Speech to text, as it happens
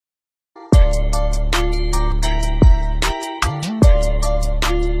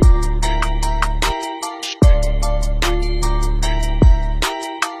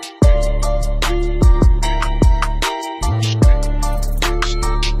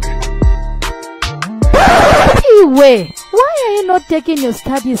Iwe, why are you not taking your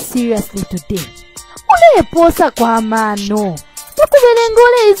studies seriously today? Ule posa kwa mano.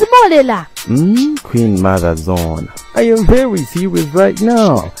 Tukubelengole izimolela. Queen Mother Zone, I am very serious right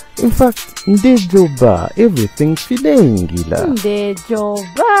now. In fact, ndejoba, everything's filengila.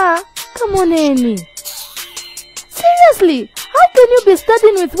 Ndejoba? Come on, Eni. Seriously, how can you be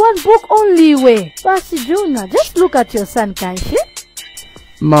studying with one book only way? Basi Junior, just look at your son, can't you?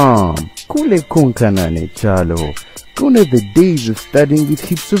 Mom, kule kunkanane chalo. Gone are the days of studying with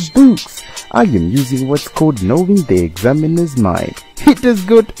heaps of books. I am using what's called knowing the examiner's mind. It has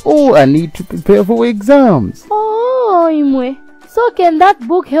got all I need to prepare for exams. Oh, Imwe. So can that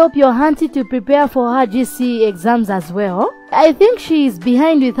book help your auntie to prepare for her GCE exams as well? I think she is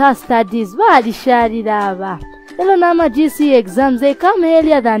behind with her studies. Hello, Nama GCE exams, they come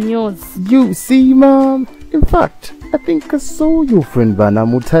earlier than yours. You see, Mom? In fact, I think I saw your friend Bana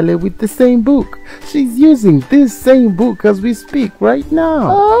Mutale with the same book. She's using this same book as we speak right now.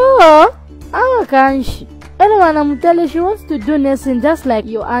 Oh, how can she? Hello, Bana Mutale, she wants to do nursing just like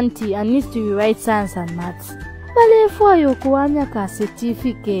your auntie and needs to rewrite science and maths. Bale for you kuanya ka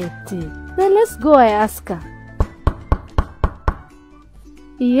certificate. Then let's go, I ask her.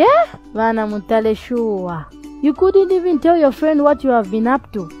 Yeah, Bana Mutale, sure. You couldn't even tell your friend what you have been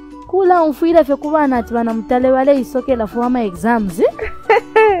up to. Kula umfuile fe kuba nati Bana Mutale wale isoke la fuama exams,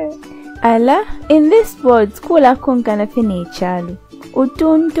 Ala, in this words, kula konkana fene chalu.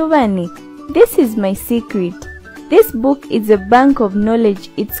 Utuntu bani. This is my secret. This book is a bank of knowledge.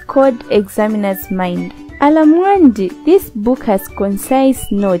 It's called Examiner's Mind. Alamwandi, this book has concise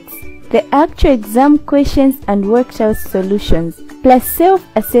notes, the actual exam questions and worked out solutions, plus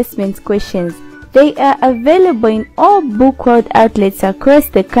self-assessment questions. They are available in all book world outlets across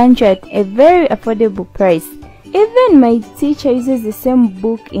the country at a very affordable price. Even my teacher uses the same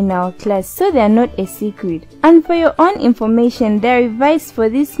book in our class, so they are not a secret. And for your own information, they are revised for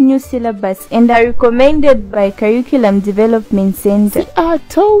this new syllabus and are recommended by Curriculum Development Center. See, I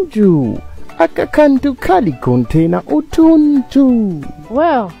told you. Akakantu kali container utuntu.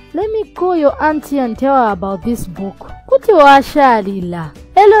 Well, let me call your auntie and tell her about this book. Kuti washalila.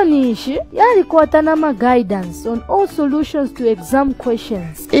 Hello Nishi, yali kuatanama guidance on all solutions to exam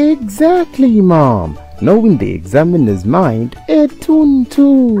questions. Exactly, Mom. Knowing the examiner's mind,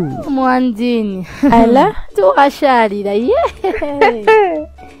 etuntu. Mwandini. Ala? Tu washalila, yeah.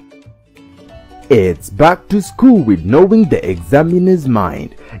 It's back to school with Knowing the Examiner's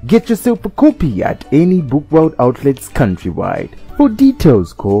Mind. Get yourself a copy at any book world outlets countrywide. For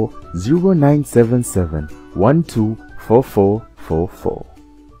details, call 0977 124444.